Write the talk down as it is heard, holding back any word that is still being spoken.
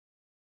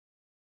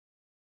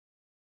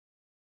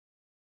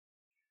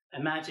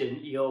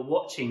Imagine you're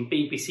watching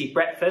BBC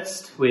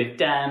Breakfast with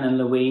Dan and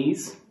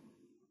Louise.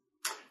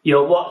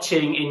 You're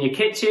watching in your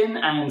kitchen,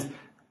 and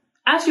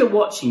as you're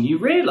watching, you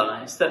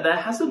realise that there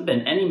hasn't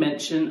been any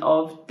mention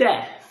of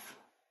death.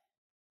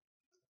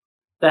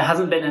 There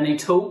hasn't been any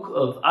talk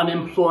of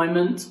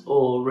unemployment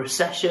or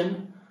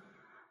recession.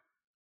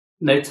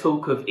 No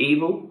talk of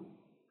evil,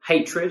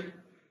 hatred,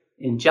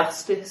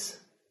 injustice.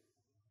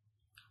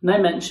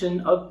 No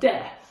mention of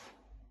death.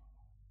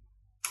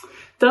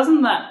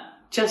 Doesn't that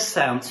just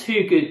sound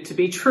too good to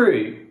be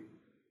true?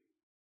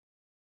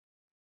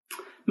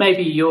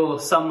 Maybe you're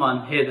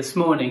someone here this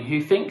morning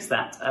who thinks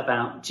that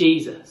about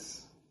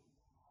Jesus.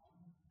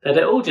 That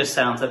it all just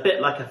sounds a bit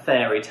like a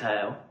fairy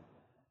tale.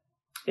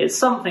 It's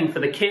something for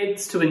the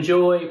kids to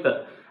enjoy,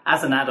 but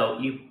as an adult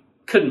you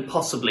couldn't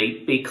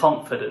possibly be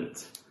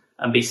confident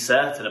and be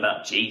certain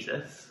about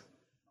Jesus.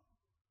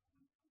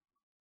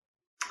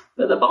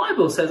 But the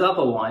Bible says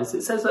otherwise.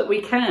 It says that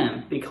we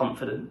can be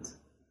confident.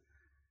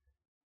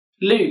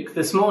 Luke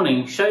this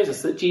morning shows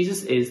us that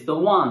Jesus is the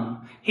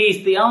one.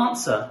 He's the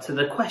answer to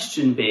the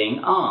question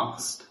being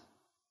asked.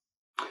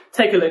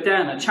 Take a look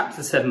down at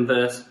chapter 7,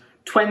 verse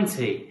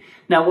 20.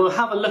 Now we'll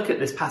have a look at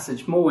this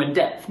passage more in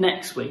depth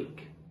next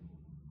week.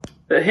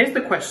 But here's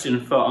the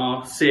question for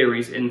our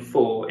series in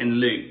 4 in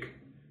Luke.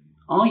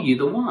 Are you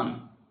the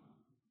one?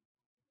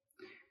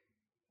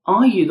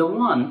 Are you the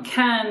one?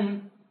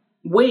 Can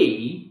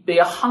we be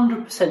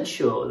 100%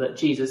 sure that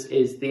Jesus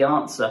is the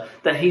answer,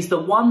 that he's the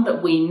one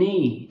that we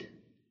need?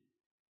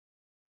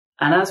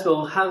 And as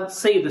we'll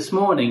see this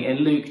morning in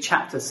Luke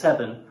chapter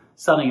 7,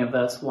 starting at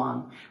verse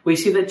 1, we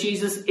see that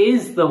Jesus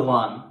is the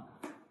one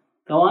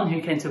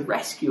who came to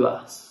rescue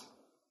us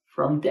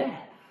from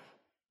death.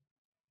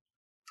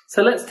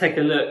 So let's take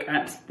a look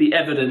at the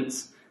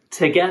evidence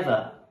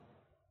together.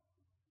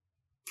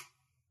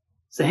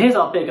 So here's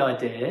our big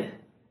idea.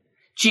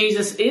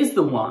 Jesus is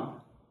the one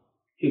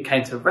who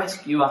came to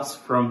rescue us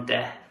from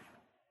death.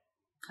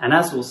 And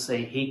as we'll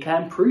see, he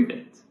can prove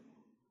it.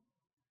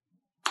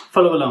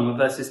 Follow along with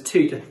verses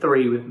 2 to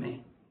 3 with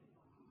me.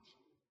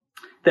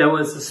 There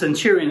was a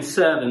centurion's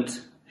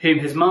servant whom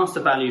his master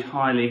valued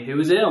highly, who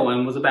was ill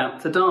and was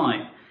about to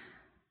die.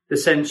 The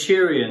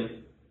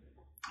centurion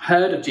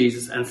heard of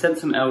Jesus and sent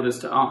some elders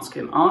to ask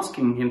him,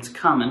 asking him to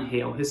come and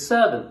heal his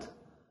servant.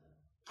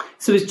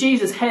 So as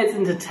Jesus heads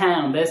into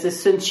town, there's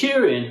this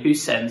centurion who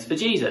sends for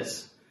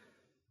Jesus.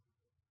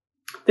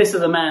 This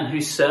is a man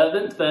whose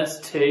servant,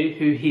 verse 2,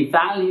 who he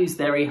values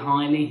very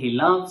highly, he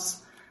loves.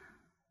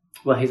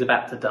 Well, he's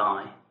about to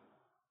die.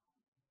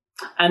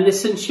 And the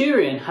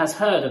centurion has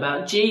heard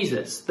about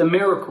Jesus, the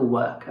miracle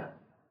worker.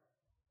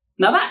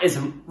 Now that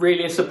isn't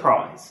really a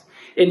surprise.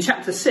 In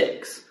chapter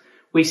 6,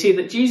 we see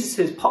that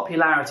Jesus'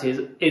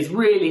 popularity is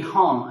really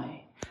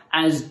high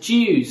as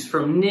Jews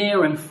from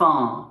near and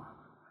far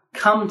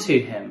come to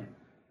him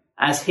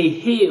as he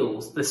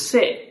heals the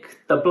sick,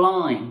 the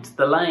blind,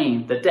 the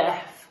lame, the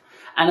deaf,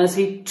 and as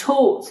he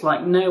taught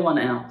like no one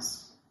else.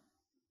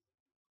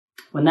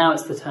 Well, now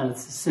it's the turn of the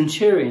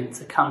centurion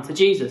to come to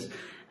Jesus.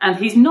 And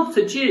he's not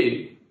a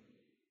Jew.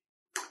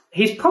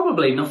 He's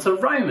probably not a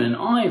Roman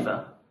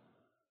either.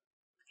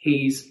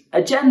 He's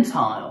a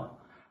Gentile,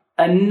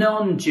 a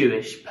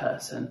non-Jewish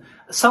person,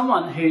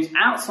 someone who's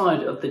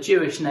outside of the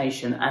Jewish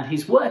nation, and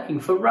he's working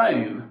for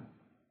Rome.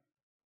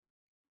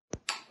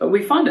 But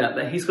we find out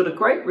that he's got a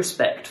great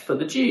respect for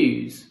the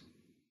Jews.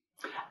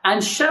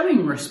 And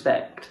showing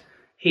respect,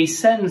 he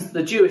sends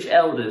the Jewish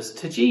elders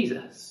to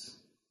Jesus.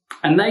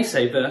 And they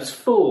say, verse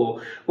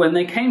 4, when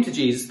they came to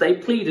Jesus, they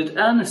pleaded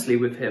earnestly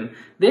with him,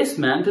 "This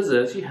man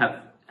deserves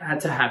had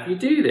to have you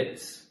do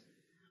this,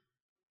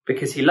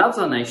 because he loves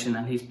our nation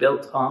and he's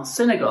built our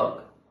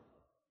synagogue."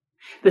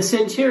 The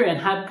centurion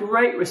had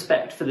great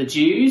respect for the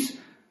Jews,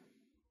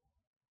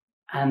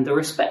 and the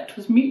respect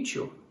was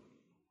mutual.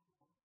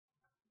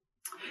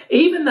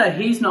 Even though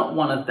he's not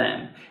one of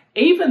them,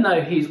 even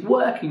though he's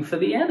working for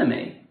the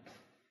enemy.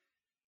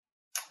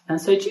 And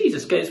so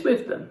Jesus goes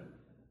with them.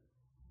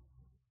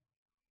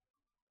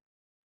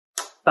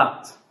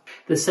 But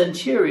the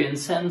centurion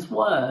sends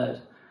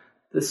word.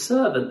 The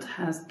servant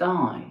has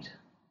died.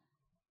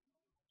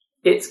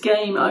 It's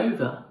game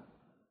over.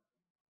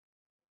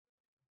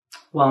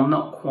 Well,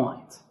 not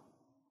quite.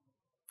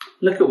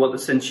 Look at what the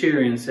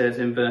centurion says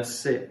in verse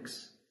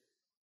 6.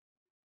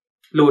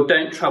 "Lord,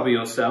 don't trouble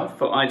yourself,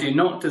 for I do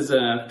not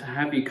deserve to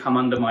have you come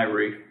under my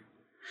roof.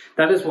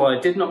 That is why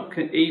I did not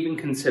even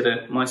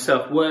consider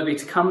myself worthy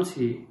to come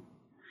to you.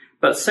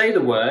 But say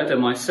the word, and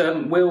my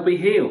servant will be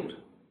healed.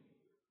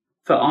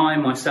 For I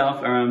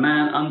myself am a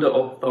man under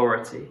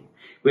authority,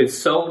 with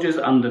soldiers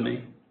under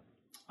me.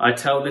 I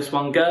tell this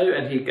one, go,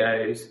 and he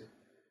goes,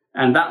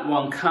 and that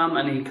one, come,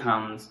 and he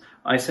comes.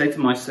 I say to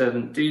my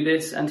servant, do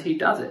this, and he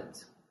does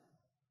it."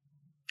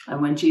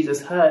 And when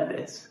Jesus heard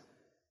this,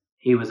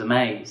 he was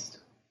amazed.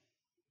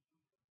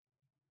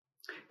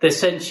 The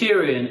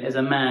centurion is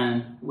a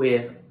man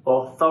with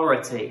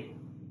authority.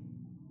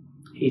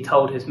 He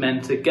told his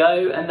men to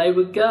go, and they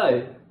would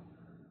go.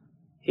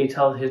 He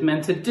told his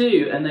men to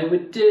do, and they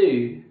would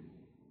do.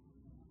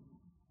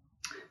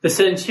 The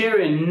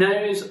centurion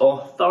knows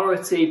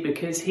authority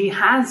because he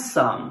has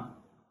some.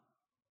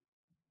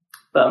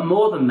 But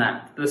more than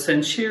that, the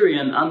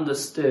centurion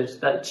understood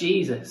that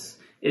Jesus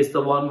is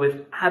the one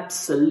with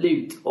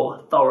absolute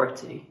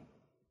authority.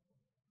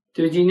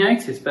 Did you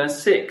notice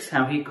verse 6,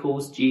 how he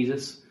calls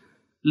Jesus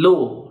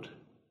Lord?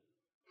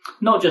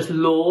 Not just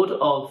Lord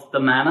of the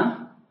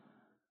manor,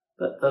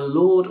 but the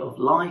Lord of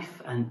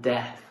life and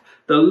death.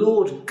 The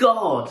Lord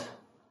God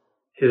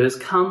who has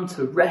come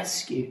to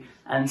rescue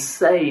and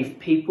save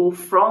people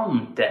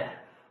from death.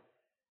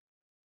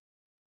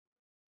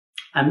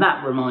 And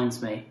that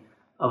reminds me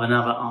of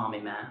another army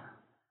man.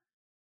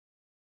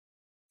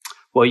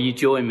 Well, you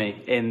join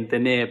me in the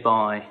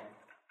nearby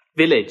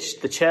village,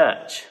 the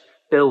church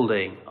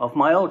building of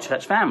my old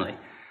church family,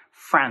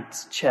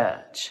 France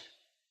Church.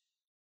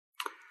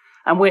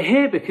 And we're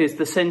here because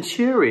the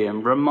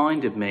centurion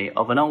reminded me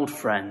of an old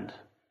friend.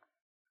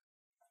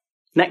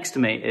 Next to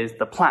me is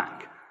the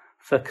plaque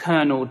for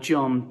Colonel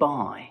John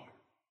By.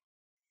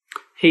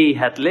 He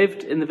had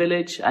lived in the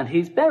village and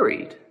he's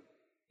buried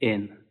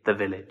in the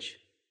village.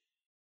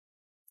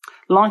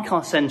 Like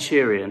our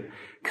centurion,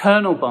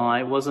 Colonel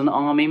By was an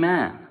army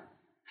man,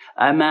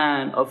 a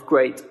man of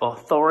great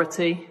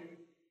authority,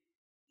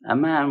 a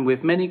man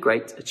with many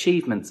great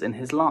achievements in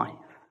his life.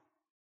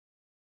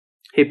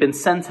 He'd been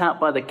sent out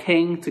by the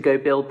king to go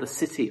build the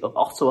city of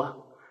Ottawa.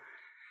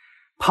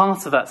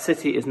 Part of that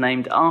city is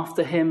named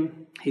after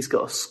him. He's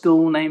got a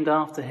school named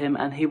after him,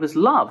 and he was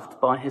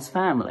loved by his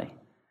family.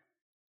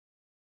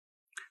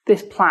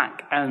 This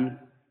plaque and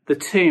the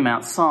tomb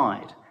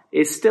outside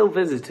is still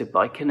visited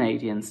by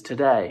Canadians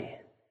today.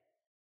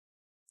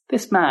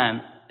 This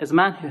man is a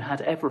man who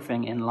had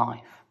everything in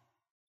life.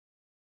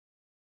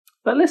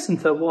 But listen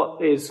to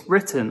what is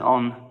written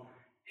on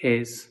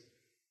his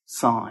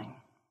sign.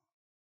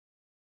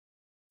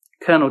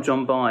 Colonel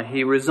John By,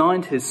 he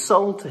resigned his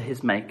soul to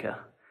his Maker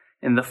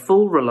in the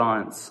full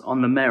reliance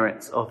on the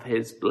merits of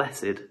his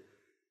blessed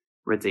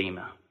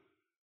Redeemer.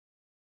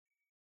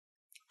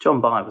 John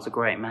By was a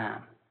great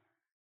man,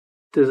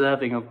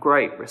 deserving of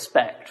great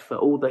respect for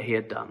all that he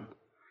had done.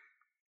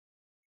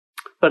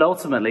 But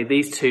ultimately,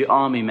 these two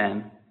army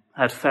men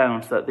had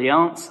found that the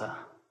answer,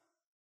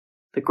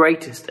 the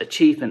greatest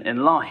achievement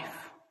in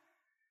life,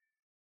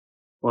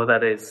 well,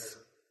 that is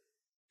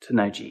to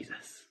know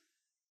Jesus.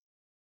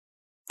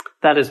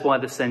 That is why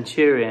the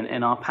centurion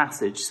in our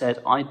passage said,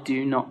 I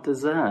do not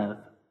deserve.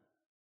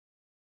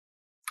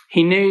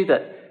 He knew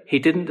that he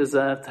didn't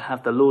deserve to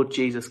have the Lord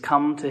Jesus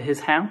come to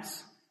his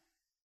house.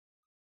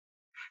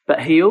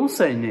 But he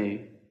also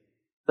knew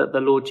that the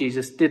Lord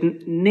Jesus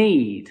didn't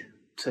need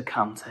to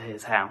come to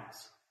his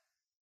house.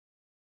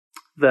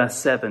 Verse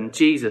 7,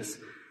 Jesus,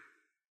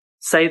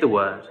 say the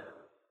word,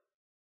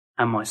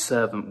 and my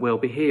servant will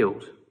be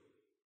healed.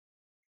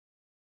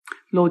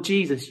 Lord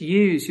Jesus,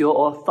 use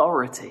your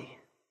authority.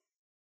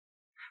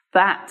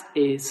 That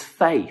is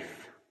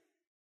faith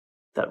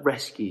that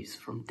rescues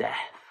from death.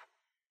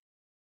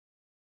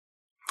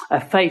 A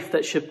faith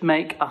that should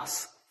make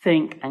us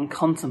think and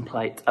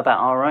contemplate about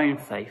our own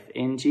faith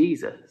in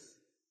Jesus.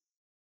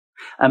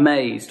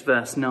 Amazed,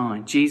 verse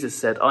 9, Jesus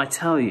said, I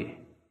tell you,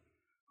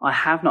 I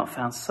have not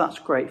found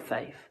such great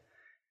faith,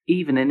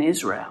 even in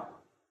Israel.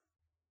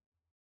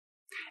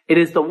 It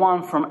is the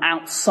one from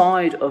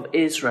outside of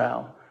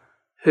Israel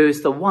who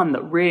is the one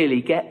that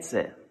really gets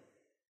it.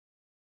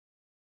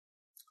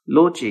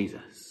 Lord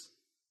Jesus,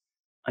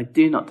 I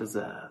do not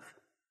deserve.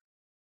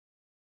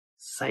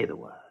 Say the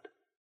word.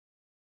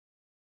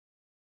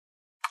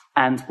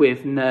 And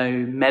with no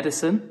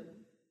medicine,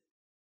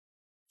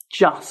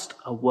 just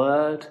a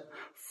word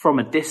from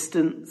a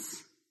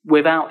distance,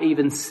 without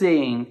even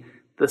seeing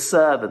the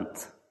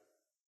servant.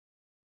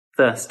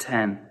 Verse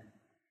 10,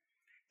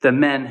 the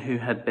men who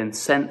had been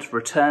sent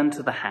returned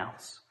to the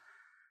house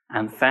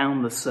and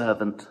found the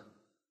servant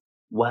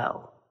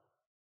well.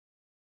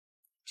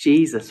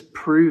 Jesus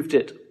proved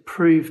it.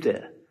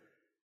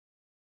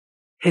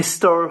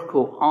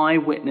 Historical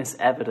eyewitness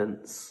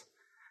evidence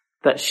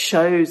that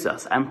shows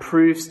us and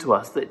proves to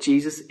us that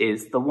Jesus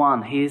is the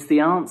one. He is the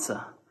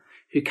answer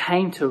who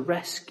came to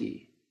rescue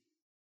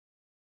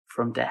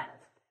from death.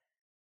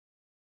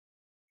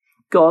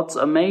 God's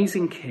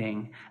amazing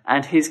King,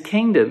 and his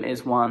kingdom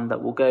is one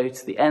that will go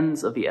to the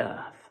ends of the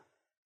earth.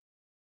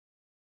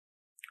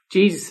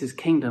 Jesus'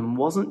 kingdom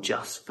wasn't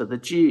just for the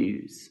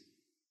Jews.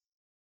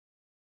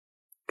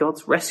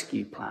 God's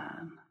rescue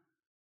plan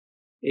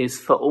is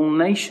for all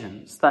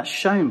nations. That's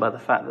shown by the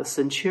fact that the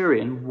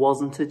centurion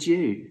wasn't a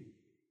Jew.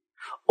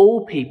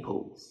 All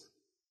peoples.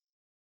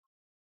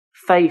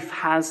 Faith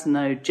has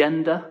no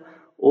gender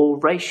or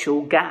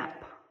racial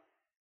gap.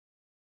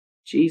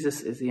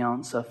 Jesus is the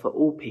answer for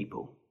all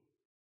people,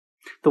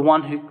 the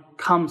one who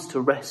comes to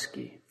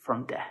rescue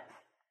from death.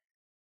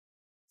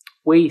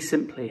 We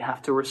simply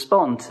have to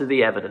respond to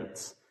the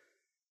evidence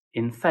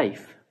in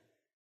faith.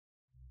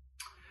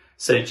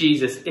 So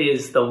Jesus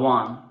is the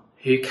one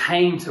who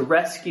came to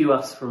rescue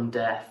us from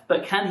death,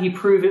 but can he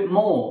prove it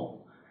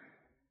more?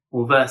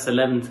 Well, verse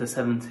 11 to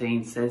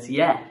 17 says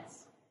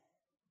yes.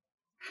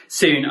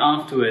 Soon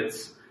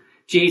afterwards,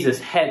 Jesus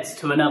heads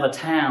to another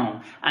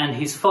town and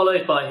he's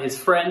followed by his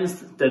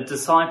friends, the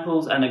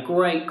disciples, and a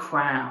great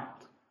crowd.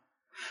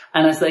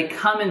 And as they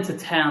come into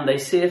town, they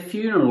see a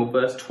funeral,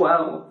 verse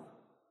 12.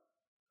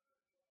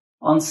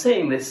 On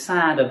seeing this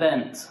sad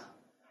event,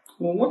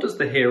 well, what does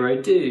the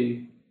hero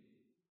do?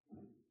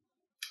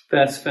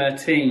 Verse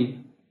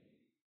 13.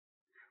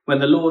 When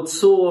the Lord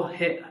saw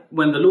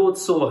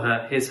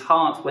her, his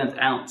heart went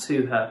out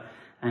to her,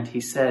 and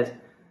he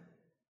said,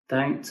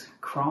 "Don't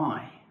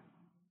cry."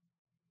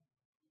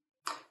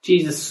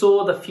 Jesus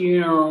saw the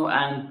funeral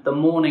and the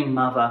mourning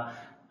mother,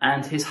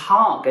 and his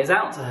heart goes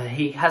out to her.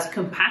 He has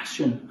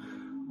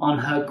compassion on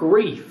her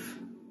grief.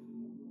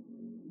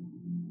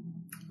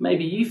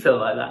 Maybe you feel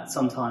like that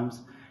sometimes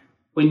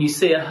when you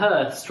see a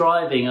hearse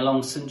driving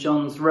along St.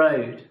 John's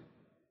Road.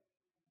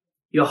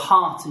 Your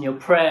heart and your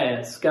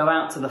prayers go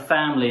out to the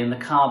family in the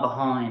car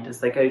behind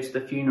as they go to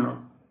the funeral.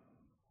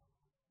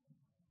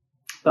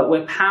 But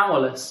we're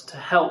powerless to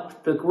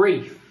help the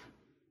grief.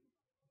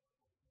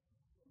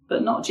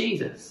 But not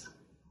Jesus.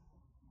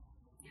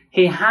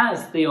 He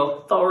has the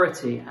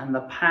authority and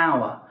the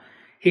power.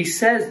 He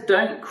says,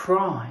 "Don't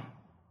cry."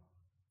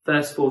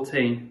 Verse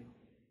 14.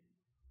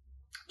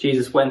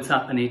 Jesus went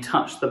up and he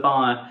touched the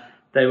bier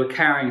they were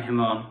carrying him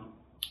on.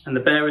 And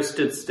the bearer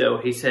stood still.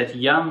 He said,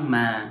 "Young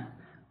man,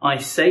 I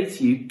say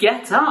to you,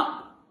 get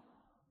up."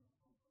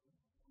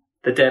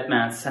 The dead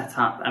man sat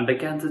up and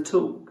began to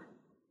talk.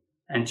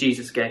 And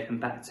Jesus gave him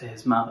back to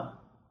his mother.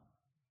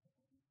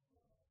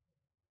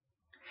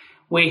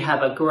 We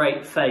have a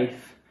great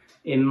faith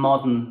in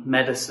modern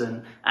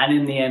medicine and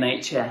in the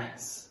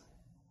NHS.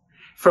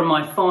 From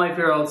my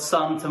 5-year-old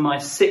son to my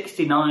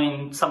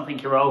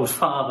 69-something-year-old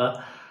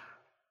father,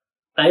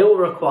 they all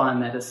require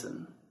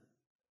medicine.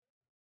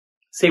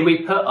 See,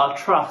 we put our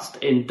trust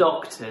in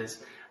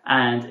doctors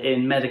and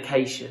in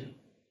medication.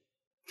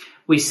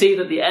 We see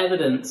that the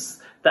evidence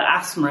that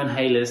asthma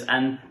inhalers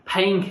and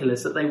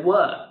painkillers, that they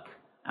work,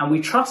 and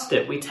we trust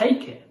it, we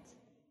take it.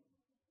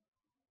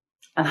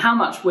 And how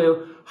much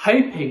we're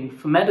hoping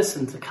for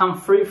medicine to come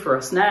through for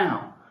us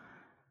now.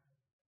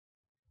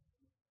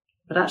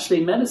 But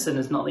actually, medicine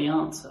is not the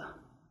answer.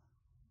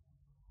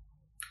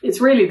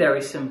 It's really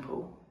very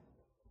simple.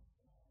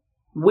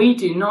 We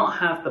do not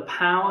have the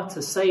power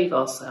to save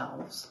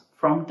ourselves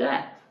from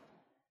death.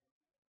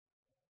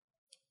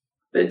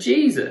 But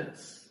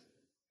Jesus,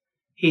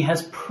 he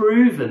has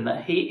proven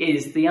that he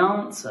is the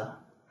answer.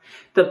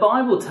 The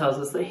Bible tells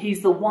us that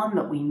he's the one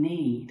that we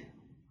need.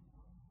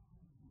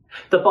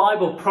 The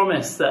Bible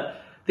promised that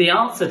the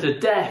answer to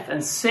death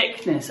and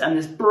sickness and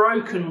this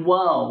broken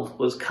world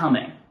was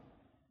coming.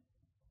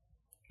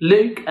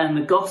 Luke and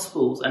the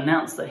Gospels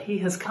announced that he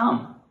has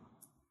come,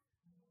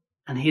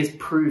 and he has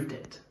proved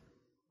it.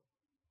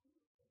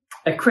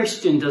 A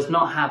Christian does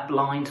not have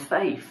blind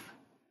faith.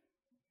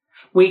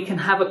 We can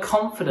have a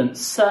confident,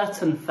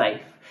 certain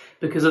faith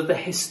because of the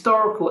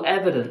historical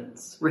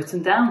evidence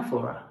written down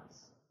for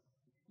us.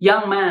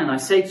 Young man, I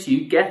say to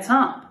you, get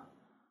up.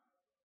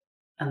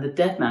 And the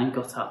dead man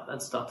got up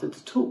and started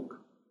to talk.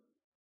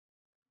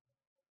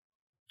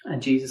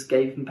 And Jesus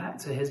gave him back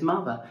to his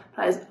mother.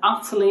 That is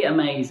utterly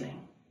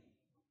amazing.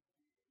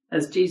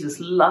 As Jesus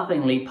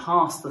lovingly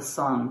passed the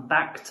son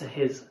back to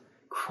his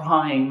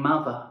crying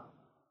mother.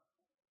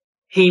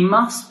 He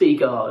must be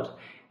God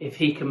if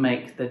he can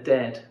make the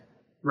dead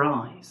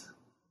rise.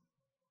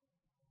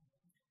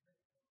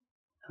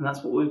 And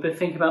that's what we've been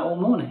thinking about all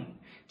morning.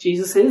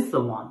 Jesus is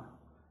the one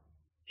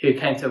who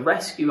came to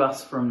rescue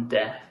us from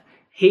death.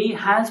 He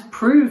has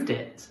proved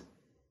it.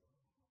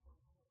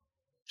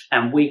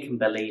 And we can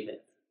believe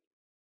it.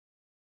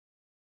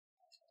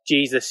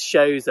 Jesus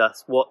shows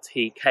us what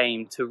he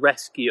came to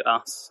rescue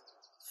us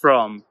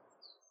from.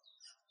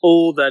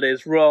 All that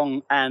is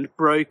wrong and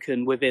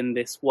broken within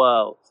this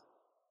world.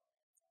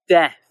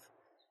 Death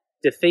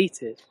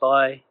defeated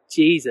by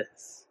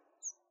Jesus.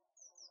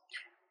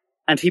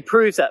 And he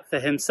proves that for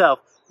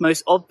himself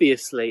most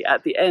obviously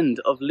at the end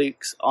of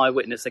Luke's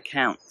eyewitness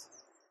account.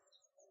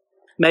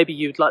 Maybe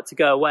you'd like to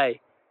go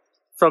away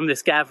from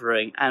this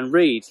gathering and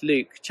read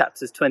Luke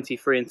chapters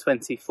 23 and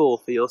 24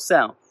 for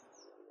yourself.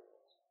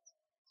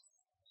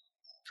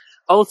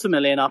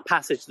 Ultimately, in our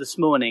passage this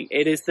morning,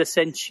 it is the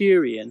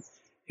centurion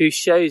who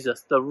shows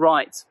us the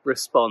right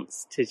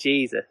response to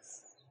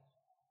Jesus.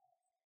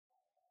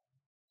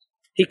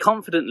 He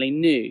confidently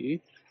knew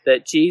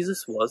that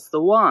Jesus was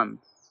the one.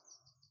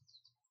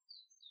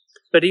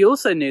 But he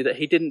also knew that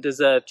he didn't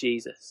deserve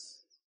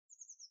Jesus.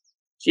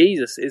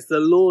 Jesus is the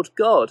Lord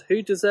God.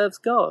 Who deserves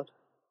God?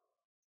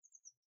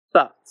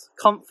 But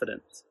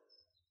confident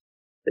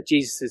that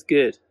Jesus is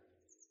good.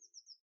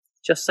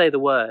 Just say the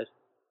word.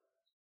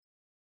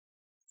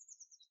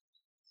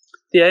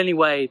 The only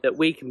way that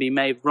we can be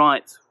made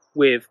right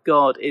with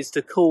God is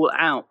to call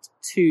out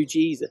to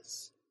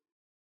Jesus.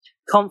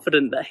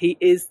 Confident that he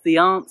is the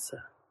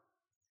answer.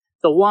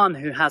 The one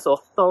who has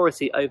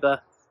authority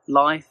over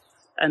life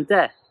and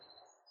death.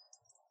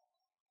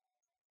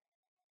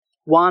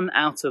 1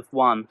 out of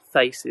 1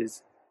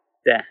 faces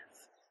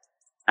death.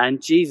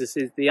 And Jesus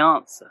is the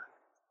answer.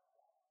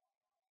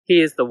 He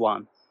is the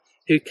one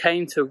who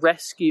came to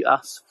rescue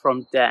us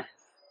from death.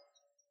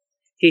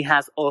 He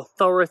has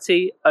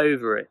authority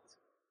over it.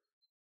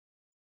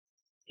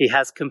 He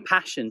has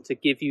compassion to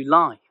give you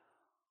life.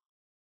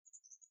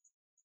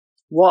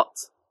 What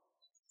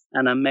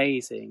an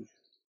amazing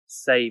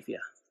Saviour.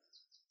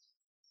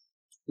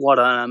 What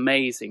an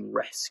amazing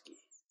rescue.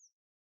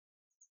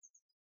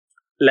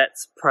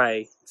 Let's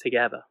pray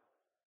together.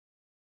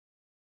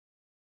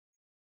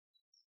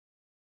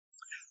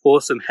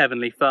 Awesome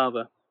Heavenly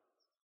Father,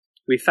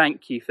 we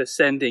thank you for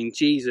sending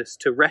Jesus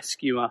to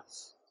rescue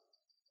us.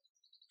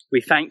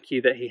 We thank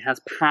you that he has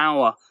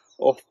power,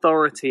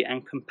 authority,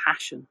 and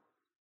compassion.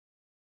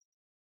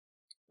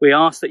 We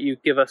ask that you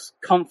give us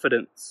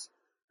confidence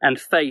and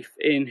faith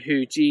in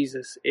who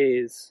Jesus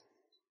is.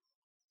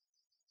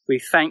 We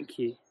thank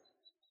you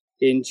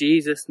in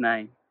Jesus'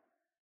 name.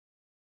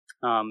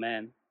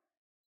 Amen.